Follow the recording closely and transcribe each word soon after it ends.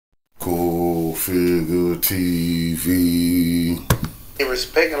Cultfigga TV. They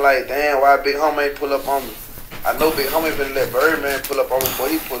respecting like, damn, why Big Homie ain't pull up on me? I know Big Homie been let Birdman pull up on me before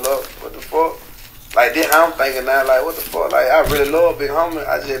he pull up. What the fuck? Like, then I'm thinking now, like, what the fuck? Like, I really love Big Homie.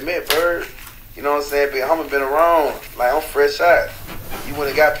 I just met Bird. You know what I'm saying? Big Homie been around. Like, I'm fresh out. You went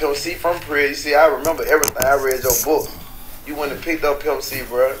and got Pimp C from prison. You see, I remember everything. I read your book. You went and picked up Pimp C,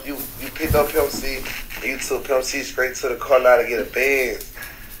 bro. You picked up Pimp C, and you took Pimp C straight to the car lot to get a Benz.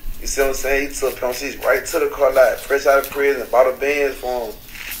 You see what I'm saying? You took Pimp C right to the car lot, fresh out of prison, bought a Benz for him.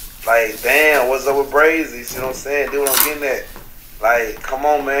 Like, damn, what's up with Brazy? You see what I'm saying? Do what I'm getting at. Like, come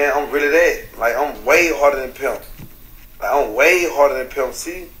on, man. I'm really that. Like, I'm way harder than Pimp. Like, I'm way harder than Pimp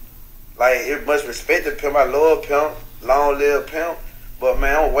C. Like, it much respect to Pimp. I love Pimp. Long live Pimp. But,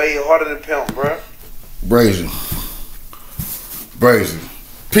 man, I'm way harder than Pimp, bro. Brazy.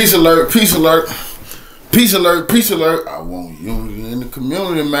 Peace alert, peace alert. Peace alert, peace alert. I want you in the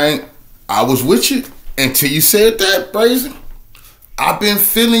community, man. I was with you until you said that, Brazy. I've been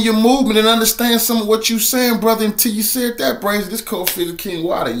feeling your movement and understand some of what you saying, brother, until you said that, Brazy. This Cultfigga King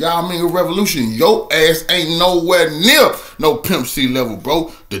water. Y'all mean a revolution. Your ass ain't nowhere near no Pimp C level,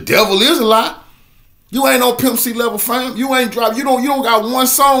 bro. The devil is a lie. You ain't on Pimp C level, fam. You ain't dropped. You don't got one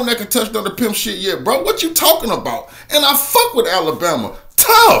song that can touch on the Pimp shit yet, bro. What you talking about? And I fuck with Alabama.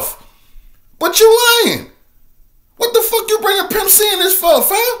 Tough. But you lying. What the fuck you bringing Pimp C in this for,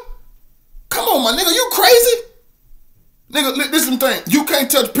 fam? Come on, my nigga. You crazy? Nigga, listen thing. You can't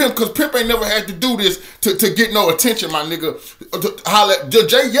touch Pimp because Pimp ain't never had to do this to get no attention, my nigga.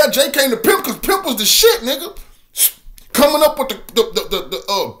 Jay came to Pimp because Pimp was the shit, nigga. Coming up with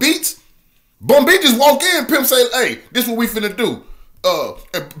the beats. Bum B just walk in, Pimp say, hey, this what we finna do.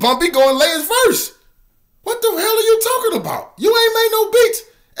 And Bum B go and lay his verse. What the hell are you talking about? You ain't made no beats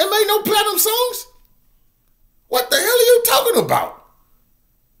and made no platinum songs? What the hell are you talking about?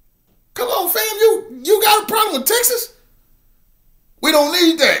 Come on, fam, you got a problem with Texas? We don't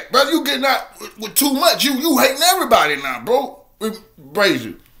need that, brother. You getting out with too much. You hating everybody now, bro.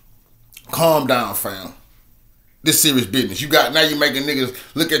 Brazy, calm down, fam. This serious business. Now you making niggas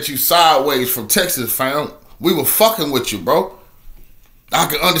look at you sideways from Texas, fam. We were fucking with you, bro. I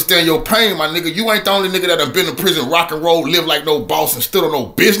can understand your pain, my nigga. You ain't the only nigga that done been in prison, rock and roll, live like no boss and stood on no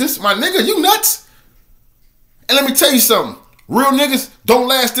business. My nigga, you nuts? And let me tell you something. Real niggas don't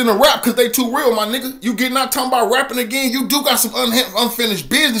last in a rap because they too real, my nigga. You getting out talking about rapping again, you do got some unfinished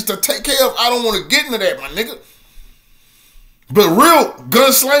business to take care of. I don't want to get into that, my nigga. But real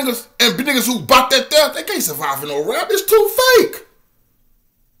gunslingers and niggas who bought that theft, they can't survive in no rap. It's too fake.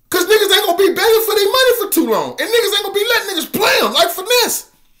 Cause niggas ain't gonna be begging for their money for too long. And niggas ain't gonna be letting niggas play them like finesse.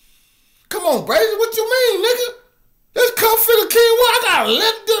 Come on, Brazy, what you mean, nigga? This Cultfigga King, I gotta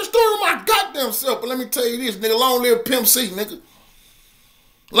let this story of my goddamn self. But let me tell you this, nigga, long live Pimp C, nigga.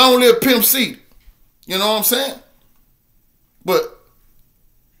 Long live Pimp C. You know what I'm saying? But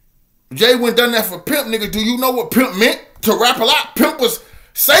Jay went done that for Pimp, nigga. Do you know what Pimp meant? To rap a lot. Pimp was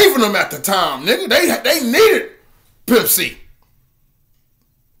saving them at the time, nigga. They needed Pimp C.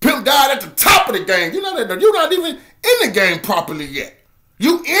 Pimp died at the top of the game. You're not even in the game properly yet.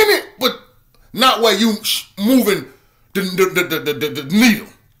 You in it, but not where you moving the needle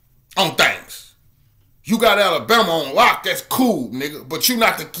on things. You got Alabama on lock. That's cool, nigga. But you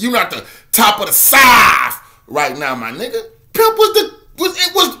not the top of the side right now, my nigga. Pimp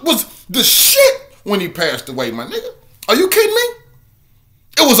was the shit when he passed away, my nigga. Are you kidding me?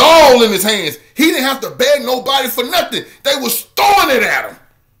 It was all in his hands. He didn't have to beg nobody for nothing. They was throwing it at him.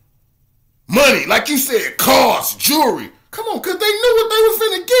 Money, like you said, cars, jewelry. Come on, because they knew what they was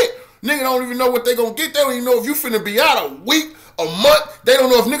finna get. Nigga don't even know what they gonna get. They don't even know if you finna be out a week, a month. They don't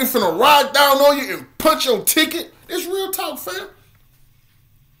know if nigga finna ride down on you and punch your ticket. It's real talk, fam.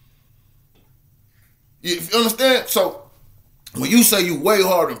 You understand? So, when you say you way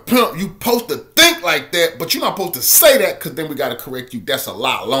harder than Pimp, you supposed to think like that, but you're not supposed to say that because then we got to correct you. That's a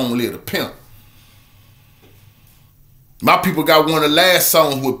lie. Long live the Pimp. My people got one of the last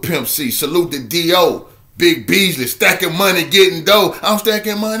songs with Pimp C. Salute the D.O. Big Beasley. Stacking money, getting dough. I'm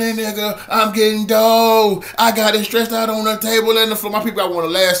stacking money, nigga. I'm getting dough. I got it stretched out on the table and the floor. My people got one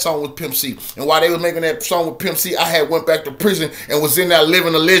of the last songs with Pimp C. And while they was making that song with Pimp C, I had went back to prison and was in there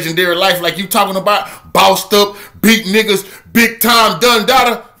living a legendary life like you talking about. Bossed up, beat niggas, big time, done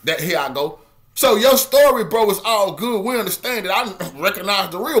daughter. That here I go. So your story, bro, is all good. We understand it. I recognize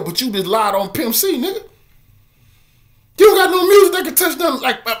the real, but you just lied on Pimp C, nigga. You don't got no music that can touch nothing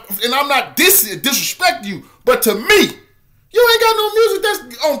like, and I'm not disrespect you, but to me, you ain't got no music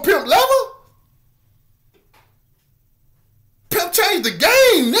that's on Pimp level. Pimp changed the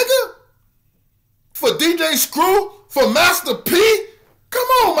game, nigga. For DJ Screw, for Master P. Come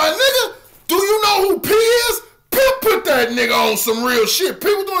on, my nigga. Do you know who P is? Pimp put that nigga on some real shit.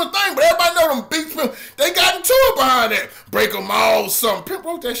 People doing a thing, but everybody know them beats. They got into it behind that. Break them all, something. Pimp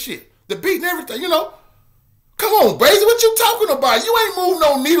wrote that shit. The beat and everything, you know. Come on, Brazy, what you talking about? You ain't moved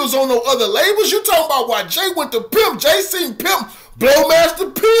no needles on no other labels. You talking about why Jay went to Pimp. Jay seen Pimp blow Master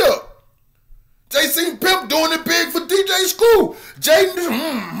Pimp. Jay seen Pimp doing it big for DJ Screw. Jay, bro,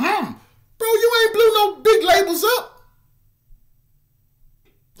 you ain't blew no big labels up.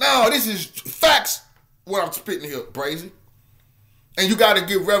 No, this is facts what I'm spitting here, Brazy. And you got to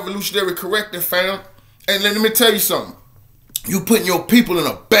get revolutionary corrective, fam. And let me tell you something. You putting your people in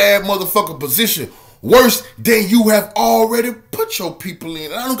a bad motherfucking position. Worse than you have already put your people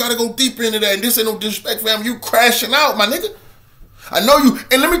in. And I don't got to go deep into that. And this ain't no disrespect, fam. You crashing out, my nigga. I know you.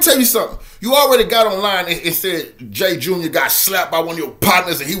 And let me tell you something. You already got online and said Jay Jr. got slapped by one of your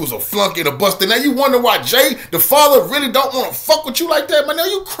partners and he was a flunky and a buster. Now you wonder why Jay, the father, really don't want to fuck with you like that, man. Are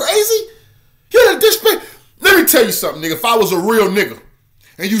you crazy? You disrespect. Let me tell you something, nigga. If I was a real nigga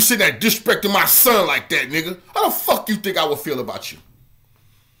and you sitting there disrespecting my son like that, nigga, how the fuck you think I would feel about you?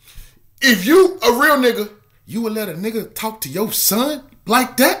 If you a real nigga, you would let a nigga talk to your son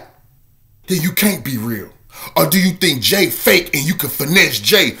like that? Then you can't be real. Or do you think Jay fake and you can finesse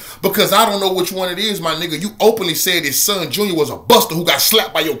Jay? Because I don't know which one it is, my nigga. You openly said his son Junior was a buster who got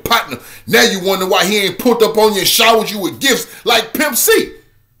slapped by your partner. Now you wonder why he ain't pulled up on you and showered you with gifts like Pimp C.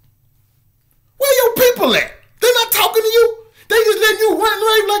 Where your people at? They not talking to you. They just letting you run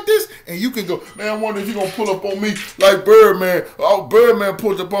life like this. And you can go, man, I wonder if he gonna pull up on me like Birdman. Oh, Birdman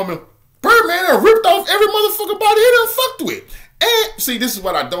pulled up on me. Birdman done ripped off every motherfucking body he done fucked with. And see, this is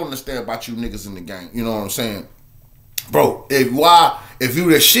what I don't understand about you niggas in the game. You know what I'm saying? Bro, if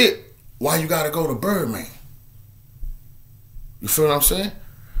you the shit, why you gotta go to Birdman? You feel what I'm saying?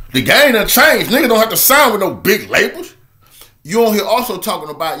 The game done changed. Niggas don't have to sign with no big labels. You on here also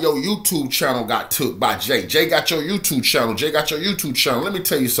talking about your YouTube channel got took by Jay. Jay got your YouTube channel. Jay got your YouTube channel. Let me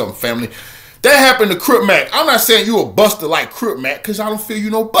tell you something, family. That happened to Crip Mac. I'm not saying you a buster like Crip Mac because I don't feel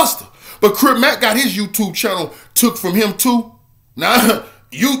you no buster. But Crip Mac got his YouTube channel took from him too. Now,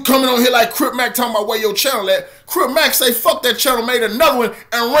 you coming on here like Crip Mac talking about where your channel at. Crip Mac say, fuck that channel, made another one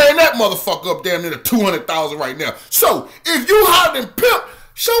and ran that motherfucker up damn near to 200,000 right now. So, if you hotter than Pimp,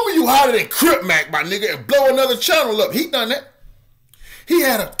 show me you hotter than Crip Mac, my nigga, and blow another channel up. He done that. He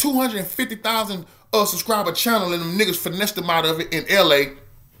had a 250,000 subscriber channel and them niggas finessed him out of it in LA.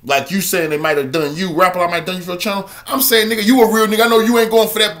 Like you saying they might have done you, rapper, I might have done you for a channel. I'm saying, nigga, you a real nigga. I know you ain't going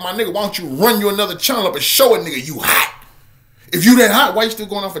for that, but my nigga, why don't you run you another channel up and show a nigga you hot? If you that hot, why you still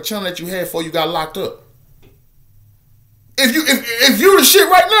going off a channel that you had before you got locked up? If you the shit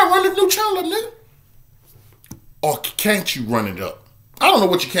right now, run the new channel up, nigga. Or can't you run it up? I don't know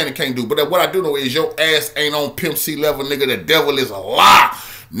what you can and can't do, but what I do know is your ass ain't on Pimp C level, nigga. The devil is a lie.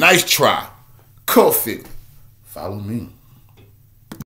 Nice try. Cultfigga. Follow me.